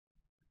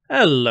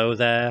Hello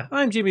there,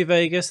 I'm Jimmy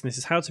Vegas and this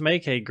is how to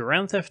make a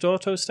Grand Theft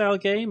Auto style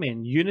game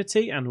in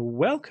Unity, and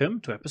welcome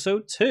to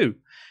episode 2.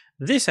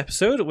 This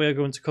episode we're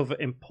going to cover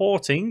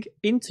importing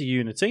into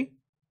Unity,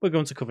 we're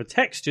going to cover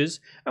textures,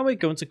 and we're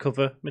going to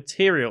cover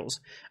materials.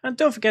 And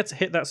don't forget to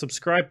hit that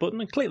subscribe button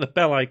and click the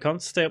bell icon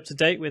to stay up to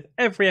date with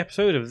every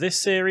episode of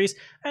this series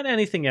and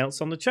anything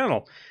else on the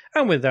channel.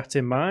 And with that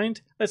in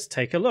mind, let's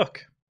take a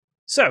look.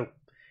 So,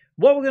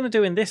 what we're going to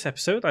do in this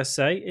episode, I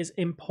say, is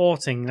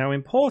importing. Now,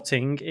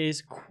 importing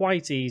is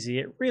quite easy.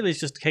 It really is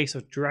just a case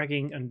of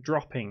dragging and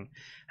dropping.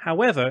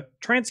 However,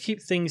 trying to keep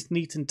things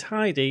neat and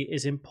tidy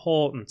is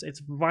important.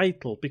 It's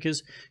vital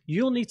because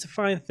you'll need to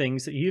find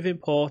things that you've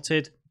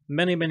imported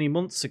many, many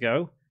months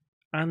ago,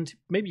 and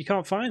maybe you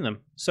can't find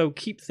them. So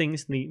keep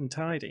things neat and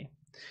tidy.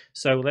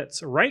 So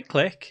let's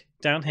right-click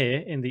down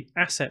here in the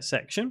Asset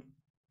section.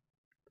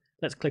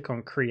 Let's click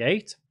on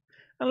Create,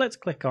 and let's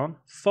click on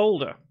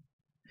Folder.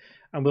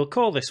 And we'll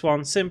call this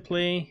one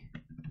simply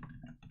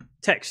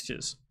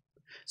Textures.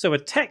 So a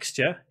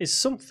texture is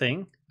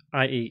something,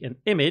 i.e. an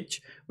image,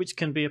 which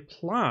can be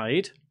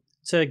applied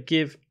to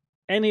give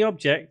any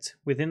object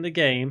within the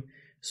game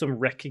some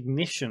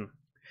recognition.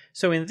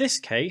 So in this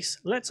case,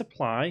 let's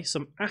apply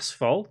some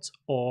asphalt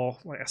or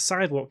like a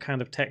sidewalk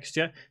kind of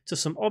texture to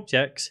some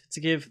objects to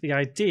give the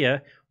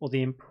idea or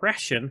the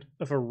impression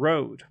of a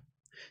road.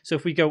 So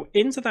if we go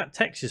into that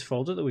textures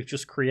folder that we've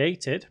just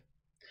created,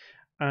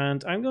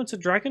 and I'm going to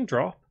drag and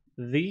drop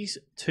these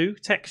two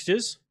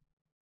textures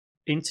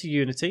into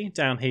Unity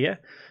down here.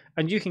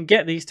 And you can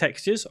get these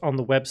textures on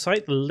the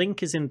website. The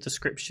link is in the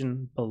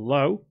description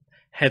below.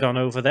 Head on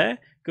over there,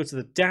 go to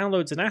the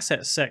Downloads and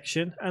Assets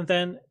section, and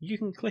then you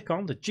can click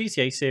on the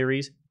GTA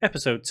series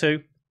episode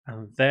 2,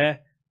 and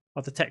there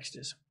are the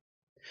textures.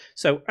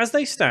 So as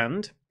they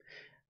stand,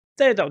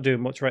 they're not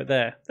doing much right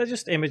there. They're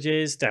just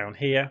images down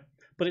here.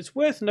 But it's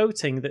worth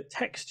noting that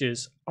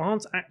textures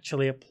aren't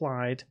actually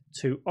applied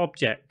to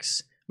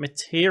objects.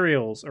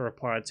 Materials are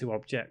applied to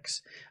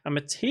objects. A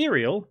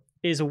material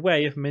is a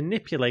way of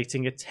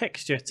manipulating a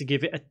texture to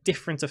give it a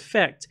different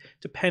effect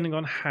depending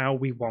on how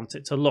we want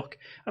it to look.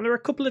 And there are a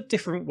couple of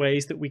different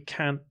ways that we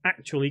can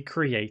actually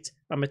create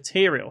a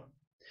material.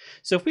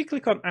 So if we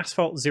click on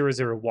Asphalt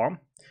 001,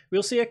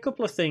 we'll see a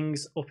couple of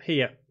things up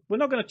here. We're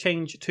not going to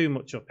change too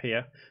much up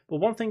here,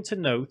 but one thing to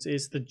note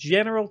is the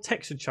general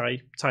texture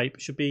type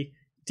should be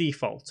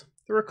default.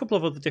 There are a couple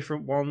of other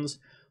different ones,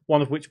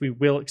 one of which we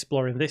will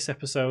explore in this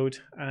episode,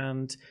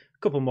 and a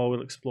couple more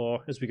we'll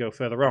explore as we go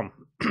further on.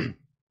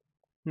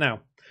 Now,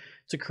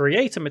 to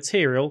create a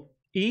material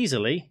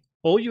easily,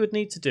 all you would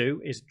need to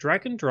do is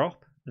drag and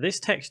drop this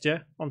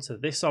texture onto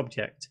this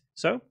object.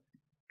 So,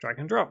 drag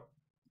and drop.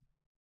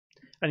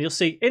 And you'll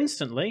see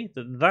instantly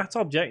that that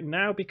object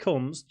now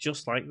becomes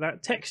just like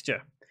that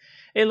texture.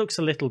 It looks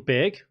a little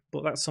big,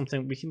 but that's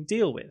something we can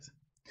deal with.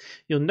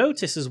 You'll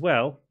notice as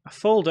well, a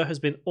folder has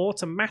been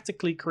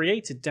automatically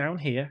created down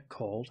here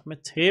called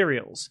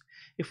Materials.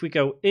 If we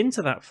go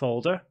into that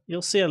folder,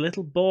 you'll see a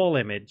little ball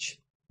image.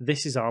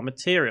 This is our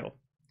material.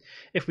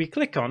 If we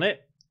click on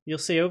it, you'll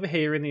see over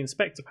here in the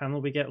inspector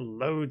panel we get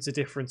loads of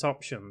different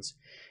options.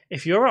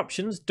 If your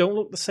options don't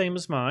look the same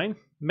as mine,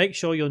 make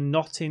sure you're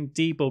not in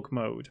debug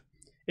mode.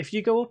 If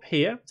you go up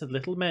here to the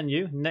little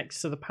menu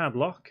next to the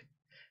padlock,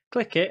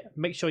 click it,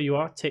 make sure you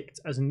are ticked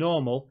as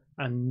normal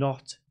and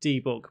not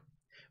debug.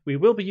 We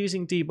will be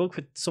using debug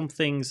for some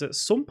things at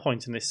some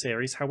point in this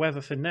series, however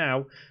for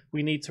now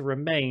we need to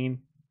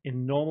remain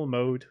in normal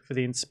mode for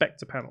the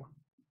inspector panel.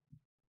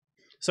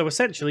 So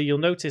essentially you'll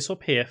notice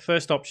up here,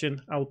 first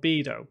option,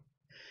 Albedo.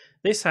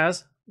 This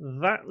has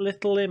that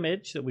little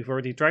image that we've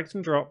already dragged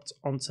and dropped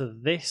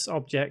onto this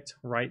object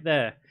right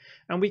there.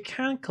 And we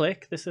can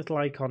click this little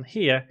icon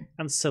here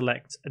and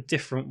select a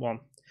different one.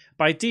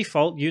 By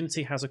default,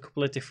 Unity has a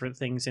couple of different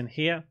things in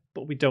here,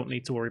 but we don't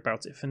need to worry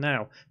about it for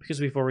now because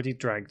we've already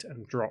dragged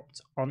and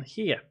dropped on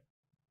here.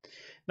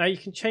 Now you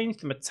can change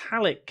the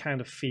metallic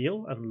kind of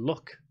feel and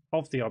look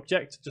of the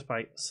object just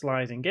by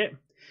sliding it.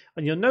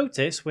 And you'll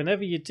notice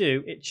whenever you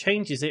do, it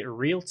changes it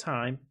real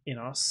time in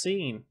our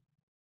scene,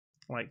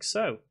 like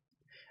so.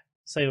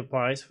 Same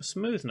applies for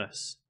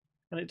smoothness,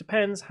 and it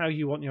depends how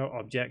you want your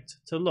object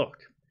to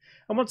look.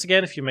 And once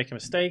again, if you make a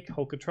mistake,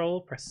 hold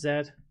Control, press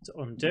Z to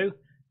undo,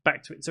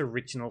 back to its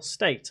original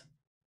state.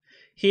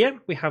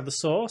 Here we have the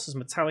source as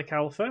metallic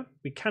alpha.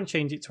 We can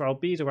change it to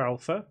albedo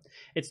alpha.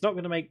 It's not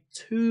going to make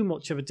too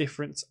much of a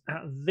difference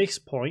at this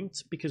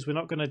point because we're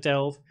not going to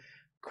delve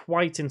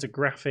quite into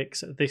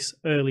graphics at this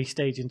early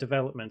stage in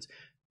development.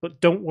 But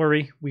don't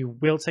worry, we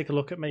will take a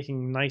look at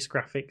making nice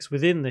graphics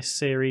within this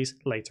series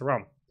later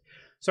on.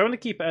 So I'm going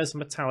to keep it as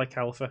metallic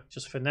alpha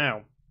just for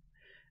now.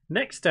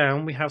 Next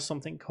down we have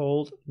something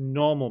called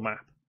normal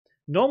map.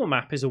 Normal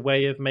map is a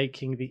way of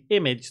making the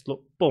image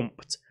look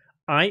bumped,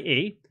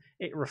 i.e.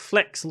 it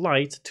reflects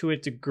light to a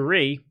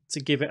degree to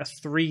give it a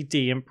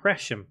 3D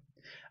impression.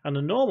 And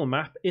a normal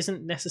map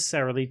isn't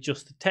necessarily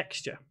just a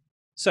texture.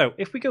 So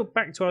if we go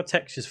back to our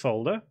textures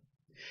folder,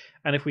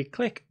 and if we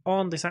click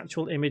on this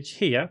actual image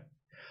here,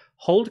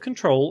 hold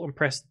Control and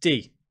press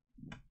D.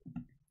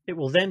 It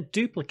will then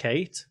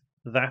duplicate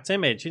that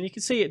image. And you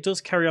can see it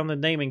does carry on the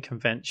naming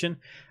convention.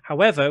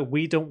 However,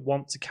 we don't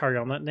want to carry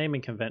on that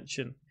naming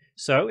convention.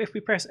 So if we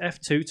press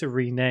F2 to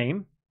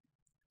rename,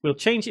 we'll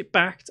change it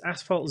back to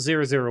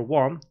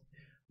asphalt001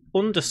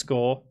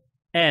 underscore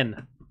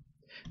N.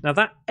 Now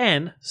that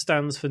N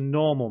stands for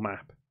normal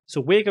map.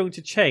 So we're going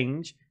to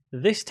change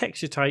this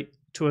texture type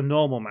to a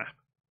normal map.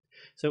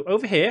 So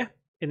over here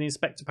in the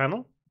inspector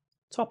panel,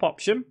 top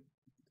option,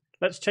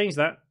 let's change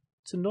that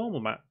to normal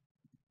map.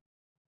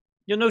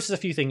 You'll notice a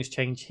few things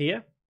change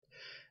here.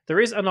 There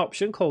is an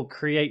option called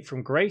create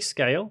from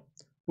grayscale.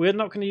 We're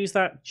not going to use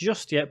that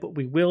just yet, but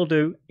we will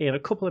do in a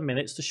couple of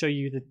minutes to show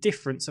you the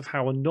difference of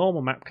how a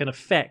normal map can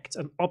affect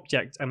an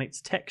object and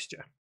its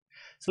texture.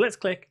 So let's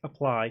click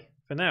apply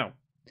for now.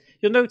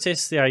 You'll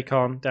notice the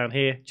icon down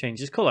here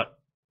changes color.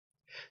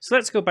 So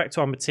let's go back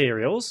to our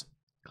materials,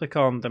 click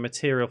on the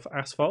material for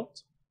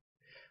asphalt,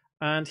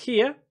 and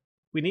here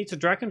we need to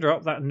drag and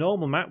drop that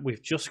normal map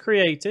we've just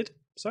created.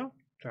 So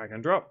drag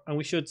and drop, and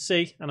we should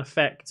see an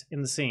effect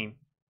in the scene.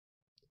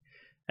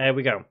 There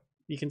we go.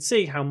 You can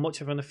see how much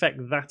of an effect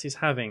that is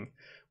having.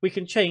 We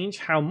can change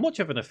how much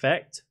of an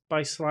effect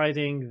by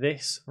sliding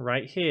this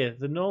right here,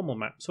 the normal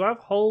map. So I'll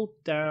hold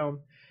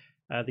down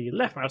the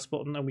left mouse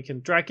button and we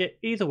can drag it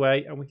either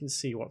way and we can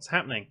see what's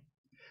happening.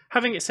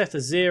 Having it set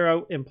as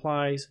 0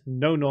 implies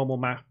no normal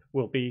map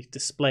will be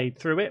displayed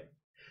through it.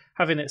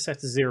 Having it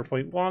set as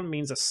 0.1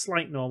 means a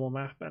slight normal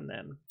map, and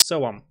then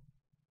so on.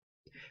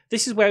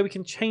 This is where we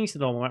can change the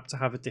normal map to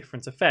have a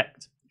different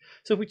effect.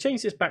 So if we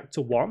change this back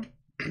to 1,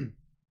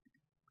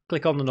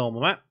 click on the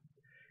normal map,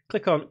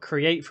 click on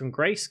create from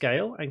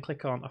grayscale and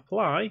click on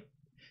apply,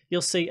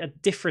 you'll see a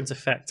different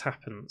effect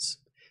happens.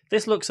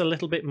 This looks a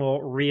little bit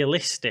more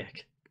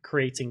realistic,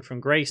 creating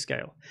from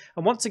grayscale.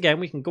 And once again,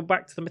 we can go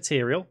back to the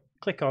material,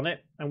 click on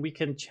it, and we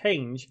can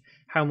change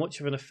how much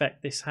of an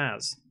effect this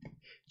has.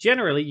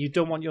 Generally, you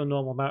don't want your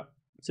normal map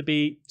to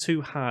be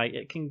too high.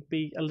 It can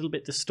be a little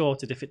bit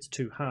distorted if it's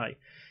too high.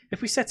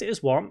 If we set it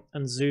as 1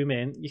 and zoom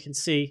in, you can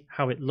see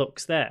how it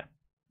looks there.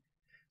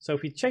 So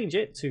if we change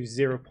it to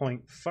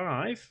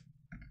 0.5,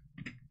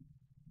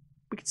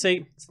 we can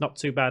see it's not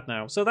too bad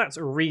now. So that's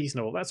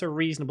reasonable. That's a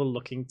reasonable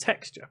looking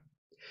texture.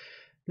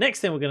 Next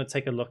thing we're going to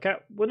take a look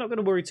at, we're not going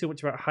to worry too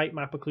much about height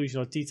map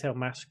occlusion or detail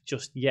mask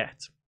just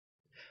yet.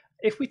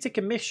 If we tick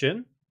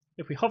emission,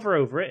 if we hover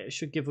over it, it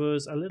should give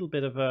us a little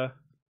bit of a,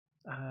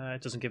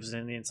 it doesn't give us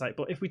any insight,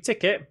 but if we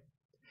tick it,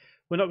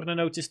 we're not going to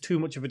notice too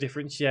much of a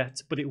difference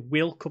yet, but it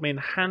will come in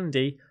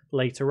handy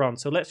later on.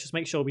 So let's just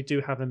make sure we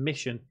do have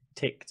emission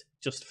ticked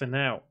just for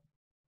now.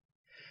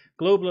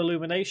 Global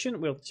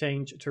illumination we'll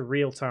change to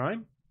real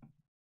time.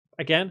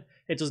 Again,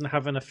 it doesn't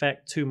have an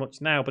effect too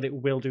much now, but it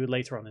will do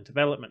later on in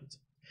development.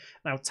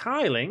 Now,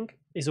 tiling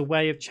is a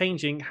way of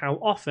changing how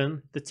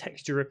often the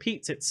texture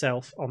repeats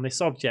itself on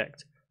this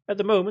object. At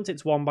the moment,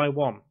 it's 1 by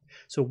 1.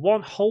 So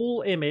one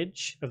whole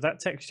image of that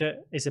texture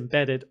is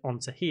embedded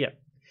onto here.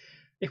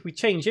 If we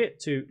change it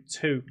to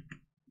 2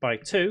 by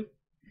 2,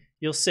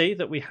 you'll see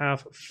that we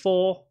have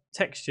 4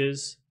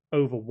 textures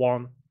over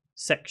one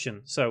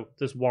section. So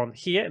there's one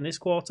here in this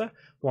quarter,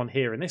 one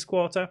here in this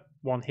quarter,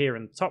 one here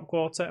in the top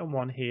quarter, and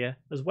one here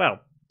as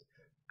well.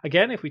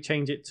 Again, if we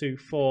change it to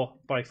 4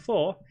 by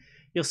 4,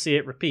 you'll see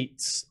it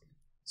repeats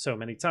so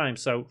many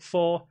times. So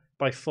 4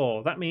 by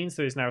 4, that means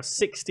there is now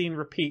 16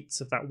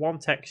 repeats of that one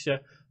texture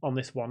on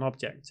this one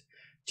object.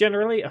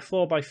 Generally, a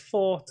 4 by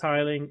 4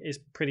 tiling is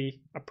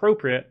pretty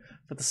appropriate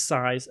for the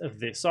size of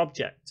this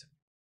object.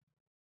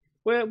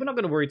 We're not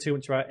going to worry too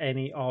much about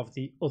any of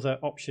the other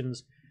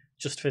options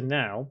just for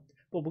now,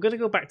 but we're going to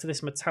go back to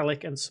this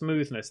metallic and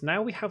smoothness.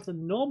 Now we have the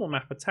normal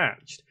map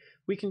attached,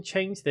 we can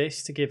change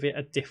this to give it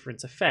a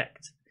different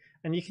effect.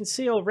 And you can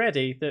see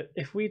already that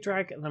if we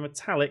drag the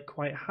metallic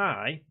quite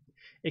high,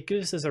 it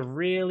gives us a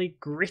really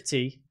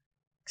gritty,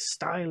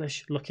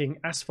 stylish looking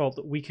asphalt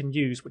that we can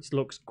use, which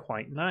looks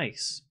quite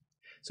nice.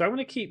 So I'm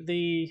going to keep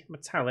the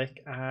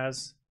metallic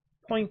as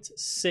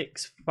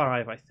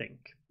 0.65, I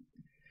think.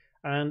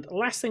 And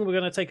last thing we're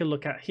going to take a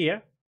look at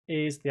here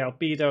is the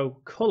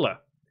albedo color.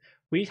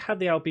 We had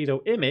the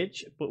albedo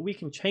image, but we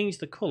can change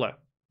the color.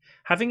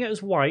 Having it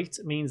as white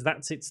means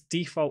that's its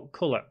default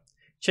color.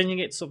 Changing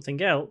it to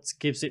something else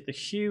gives it the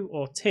hue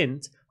or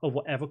tint of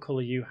whatever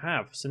color you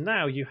have. So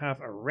now you have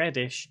a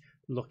reddish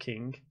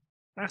looking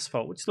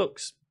asphalt, which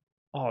looks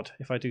odd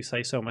if I do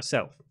say so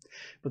myself.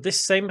 But this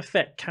same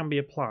effect can be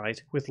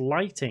applied with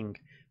lighting,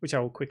 which I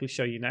will quickly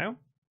show you now.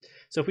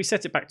 So if we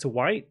set it back to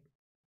white,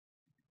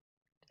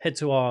 head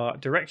to our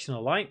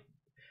directional light,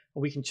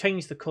 and we can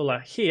change the color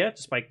here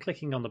just by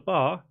clicking on the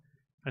bar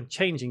and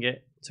changing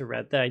it to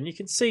red there. And you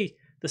can see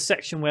the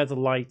section where the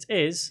light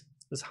is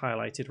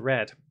highlighted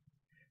red.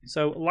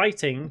 So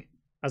lighting,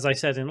 as I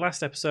said in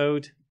last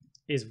episode,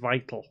 is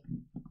vital.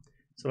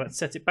 So let's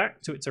set it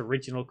back to its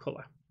original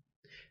color.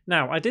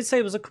 Now, I did say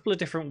there's a couple of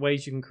different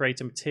ways you can create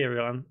a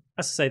material, and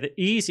as I say,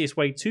 the easiest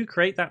way to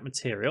create that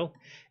material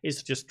is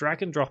to just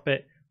drag and drop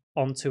it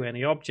onto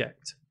any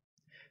object.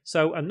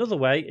 So another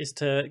way is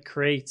to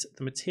create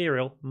the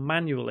material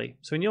manually.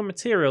 So in your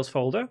materials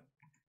folder,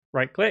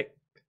 right click,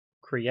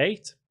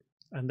 create,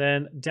 and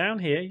then down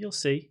here you'll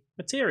see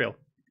material.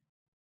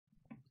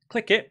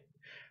 Click it,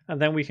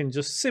 and then we can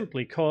just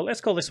simply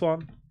let's call this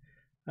one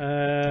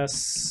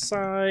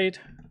Sidewalk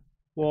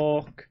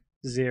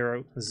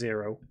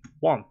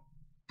 001.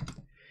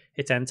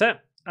 Hit enter,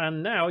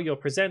 and now you're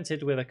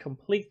presented with a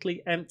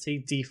completely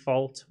empty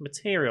default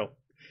material.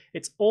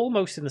 It's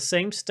almost in the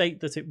same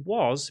state that it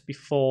was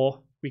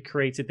before we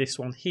created this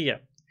one here.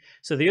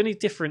 So the only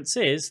difference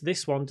is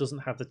this one doesn't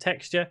have the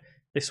texture,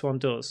 this one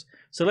does.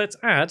 So let's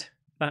add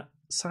that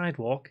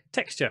sidewalk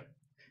texture.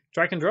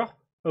 Drag and drop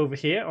over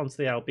here onto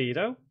the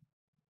albedo,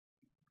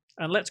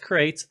 and let's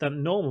create the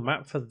normal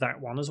map for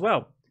that one as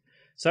well.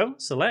 So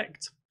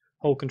select,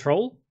 hold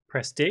control,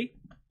 press D,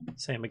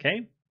 same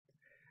again,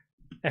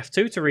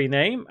 F2 to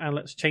rename, and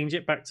let's change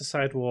it back to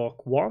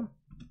sidewalk 1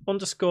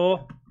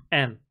 _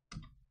 N.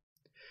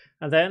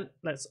 And then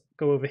let's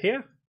go over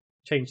here,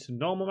 change to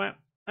normal map,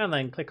 and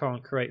then click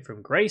on create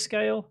from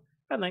grayscale,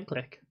 and then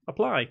click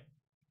apply.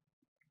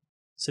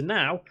 So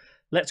now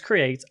let's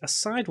create a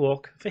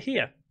sidewalk for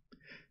here.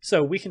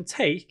 So we can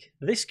take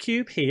this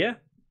cube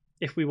here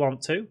if we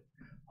want to,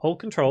 hold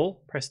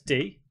control, press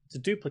D to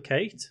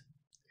duplicate.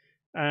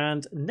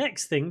 And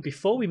next thing,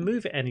 before we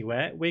move it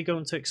anywhere, we're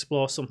going to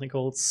explore something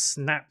called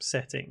snap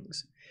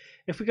settings.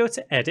 If we go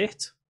to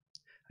edit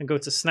and go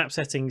to snap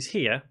settings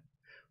here,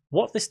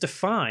 what this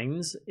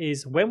defines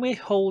is when we're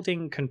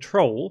holding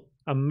control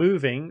and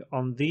moving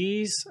on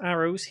these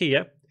arrows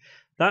here,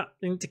 that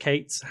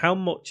indicates how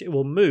much it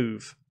will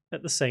move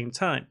at the same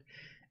time.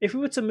 If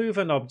we were to move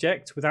an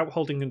object without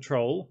holding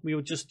control, we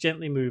would just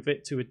gently move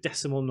it to a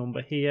decimal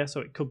number here, so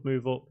it could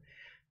move up,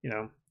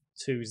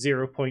 to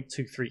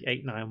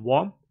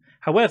 0.23891.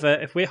 However,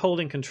 if we're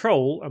holding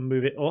control and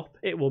move it up,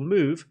 it will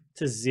move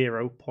to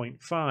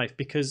 0.5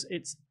 because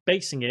it's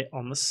basing it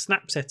on the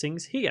snap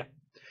settings here.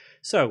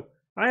 So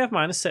I have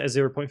mine set as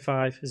 0.5,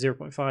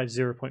 0.5,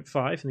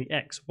 0.5 in the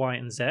X, Y,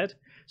 and Z.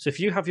 So if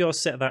you have yours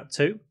set at that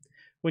too,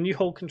 when you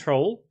hold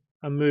control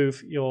and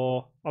move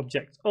your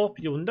object up,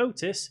 you'll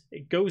notice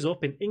it goes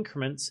up in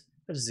increments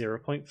of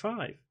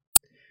 0.5.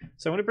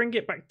 So I'm going to bring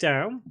it back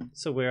down.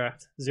 So we're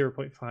at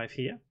 0.5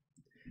 here.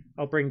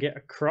 I'll bring it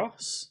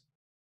across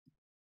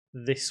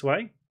this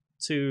way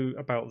to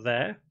about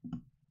there.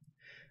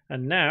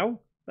 And now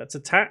let's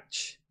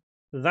attach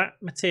that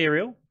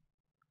material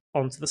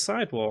onto the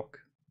sidewalk.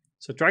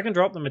 So drag and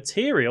drop the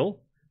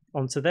material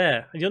onto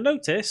there. And you'll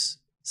notice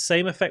the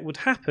same effect would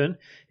happen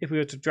if we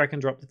were to drag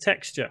and drop the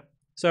texture.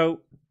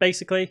 So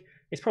basically,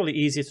 it's probably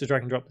easier to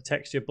drag and drop the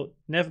texture, but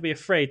never be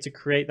afraid to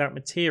create that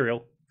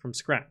material from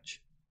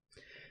scratch.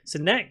 So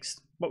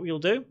next, what we'll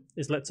do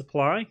is let's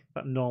apply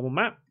that normal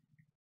map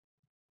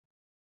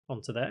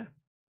onto there.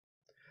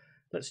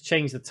 Let's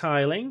change the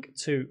tiling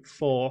to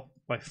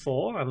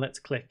 4x4 and let's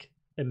click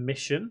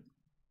emission.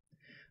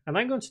 And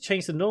I'm going to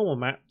change the normal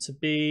map to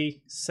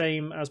be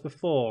same as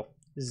before,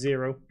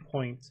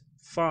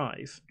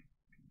 0.5.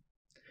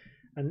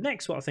 And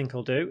next what I think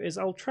I'll do is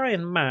I'll try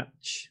and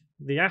match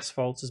the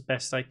asphalt as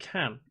best I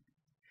can.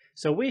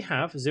 So we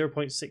have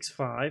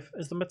 0.65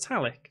 as the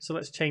metallic. So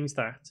let's change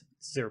that to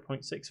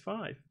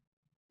 0.65.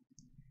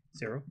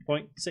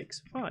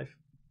 0.65.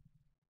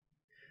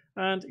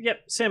 And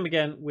yep, same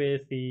again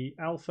with the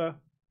alpha.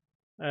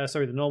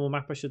 The normal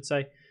map I should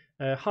say.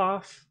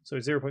 Half, so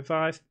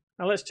 0.5.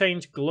 Now let's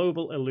change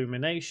global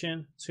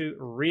illumination to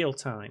real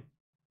time.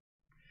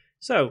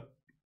 So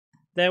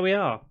there we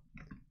are.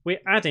 We're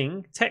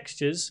adding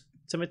textures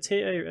to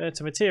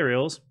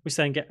materials, which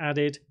then get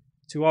added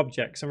to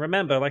objects. And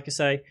remember, like I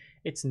say,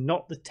 it's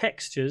not the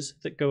textures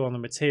that go on the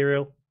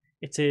material.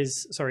 It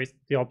is,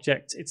 the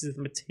object. It is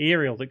the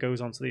material that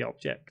goes onto the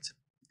object.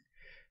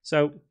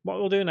 So what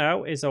we'll do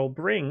now is I'll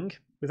bring,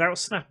 without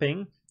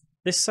snapping,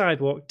 this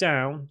sidewalk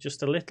down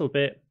just a little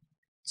bit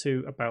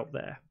to about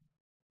there.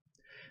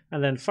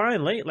 And then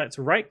finally, let's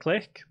right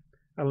click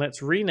and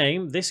let's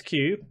rename this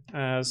cube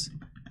as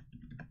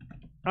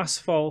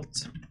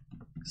Asphalt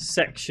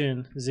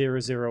Section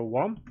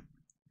 001.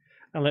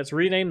 And let's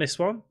rename this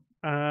one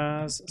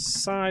as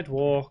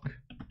Sidewalk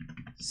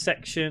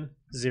Section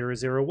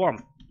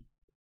 001.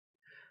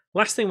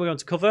 Last thing we're going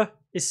to cover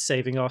is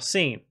saving our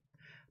scene.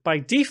 By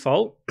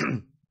default,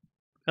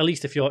 at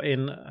least if you're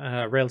in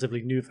a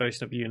relatively new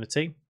version of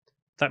Unity,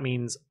 that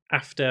means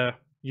after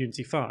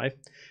Unity 5,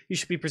 you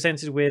should be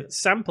presented with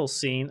sample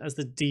scene as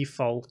the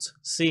default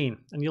scene.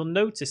 And you'll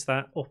notice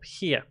that up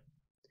here.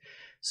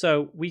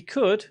 So we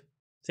could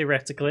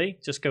theoretically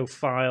just go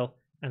file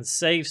and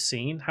save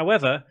scene.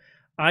 However,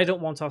 I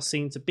don't want our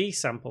scene to be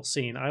sample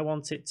scene. I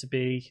want it to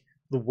be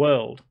the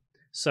world.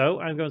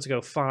 So I'm going to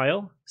go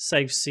file,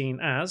 save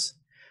scene as,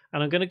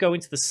 and I'm going to go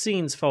into the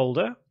scenes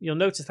folder. You'll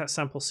notice that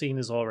sample scene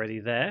is already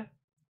there.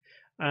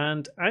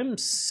 And I'm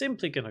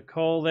simply going to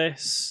call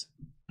this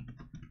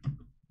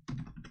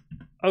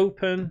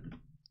open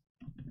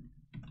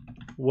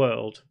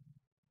world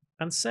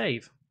and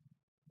save.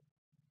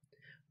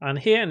 And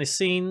here in the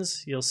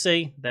scenes, you'll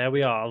see, there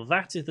we are.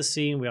 That is the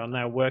scene we are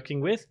now working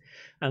with.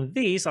 And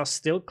these are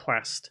still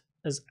classed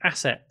as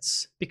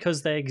assets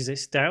because they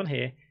exist down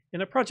here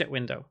in a project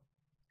window.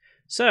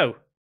 So,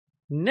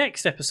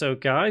 next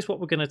episode, guys, what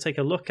we're going to take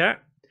a look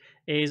at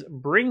is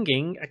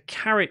bringing a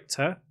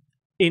character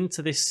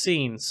into this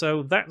scene.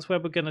 So that's where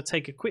we're going to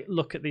take a quick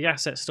look at the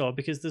asset store,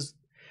 because there's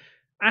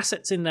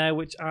assets in there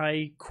which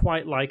I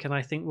quite like and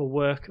I think will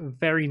work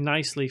very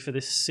nicely for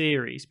this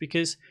series,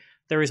 because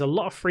there is a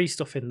lot of free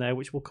stuff in there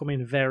which will come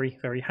in very,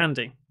 very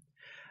handy.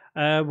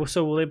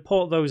 So we'll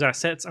import those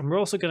assets, and we're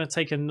also going to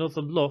take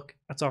another look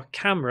at our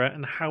camera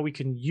and how we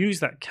can use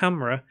that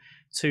camera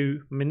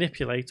to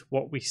manipulate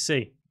what we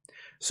see.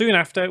 Soon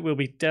after, we'll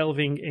be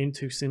delving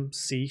into some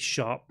C#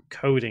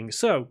 coding.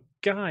 So,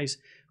 guys,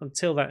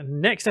 until that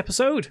next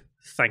episode,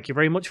 thank you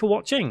very much for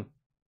watching.